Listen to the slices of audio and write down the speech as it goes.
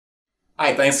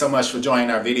Hi, thanks so much for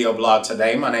joining our video blog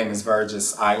today. My name is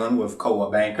Vergis Eiland with Coldwell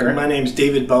Banker. And my name is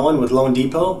David Bowen with Loan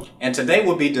Depot. And today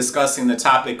we'll be discussing the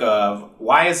topic of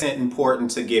why is it important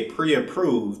to get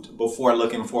pre-approved before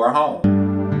looking for a home?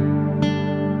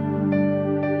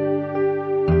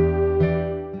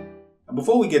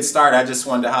 Before we get started, I just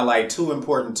wanted to highlight two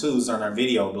important tools on our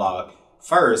video blog.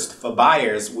 First, for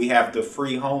buyers, we have the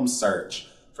free home search.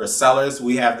 For sellers,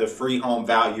 we have the free home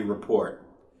value report.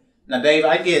 Now, Dave,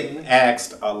 I get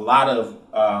asked a lot of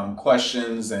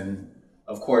questions, and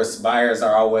of course,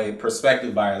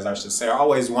 prospective buyers, I should say, are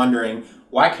always wondering,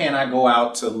 why can't I go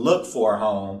out to look for a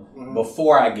home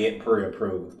before I get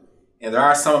pre-approved? And there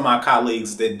are some of my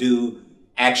colleagues that do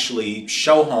actually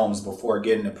show homes before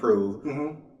getting approved.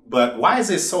 But why is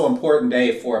it so important,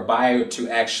 Dave, for a buyer to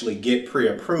actually get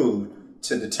pre-approved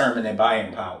to determine their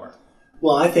buying power?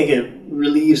 Well, I think it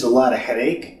relieves a lot of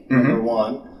headache, number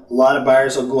one. A lot of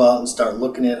buyers will go out and start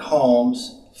looking at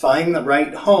homes, find the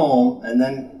right home, and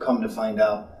then come to find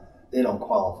out they don't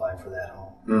qualify for that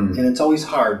home. And it's always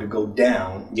hard to go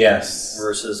down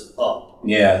versus up.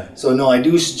 So no, I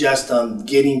do suggest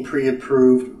getting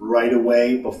pre-approved right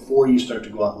away before you start to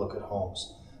go out and look at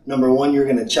homes. Number one, you're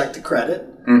going to check the credit,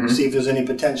 see if there's any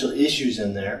potential issues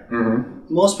in there.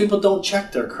 Most people don't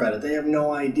check their credit. They have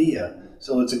no idea.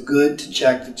 So it's good to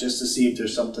check just to see if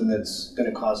there's something that's going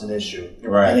to cause an issue.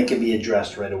 And it can be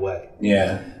addressed right away.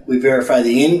 We verify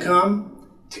the income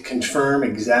to confirm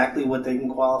exactly what they can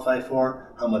qualify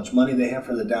for, how much money they have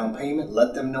for the down payment.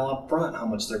 Let them know up front how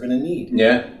much they're going to need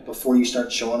before you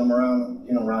start showing them around,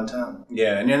 around town.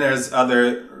 And then there's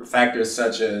other factors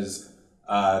such as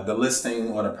the listing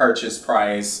or the purchase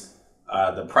price,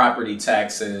 the property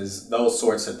taxes, those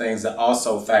sorts of things that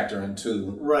also factor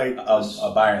into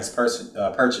a buyer's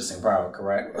purchasing power,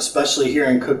 correct? Especially here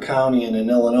in Cook County and in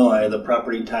Illinois, the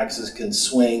property taxes can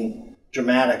swing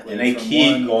dramatically. And they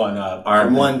keep going up.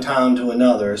 From one town to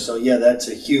another. So yeah, that's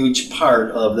a huge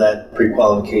part of that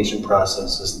pre-qualification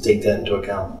process, is to take that into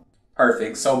account.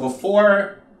 Perfect. So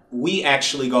before we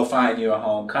actually go find you a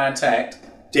home, contact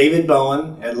David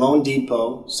Bowen at Loan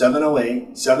Depot,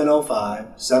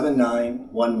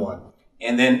 708-705-7911.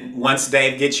 And then once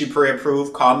Dave gets you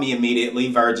pre-approved, call me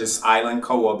immediately, Vergis Eiland,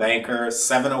 Coldwell Banker,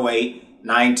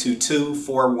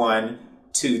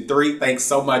 708-922-4123. Thanks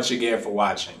so much again for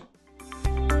watching.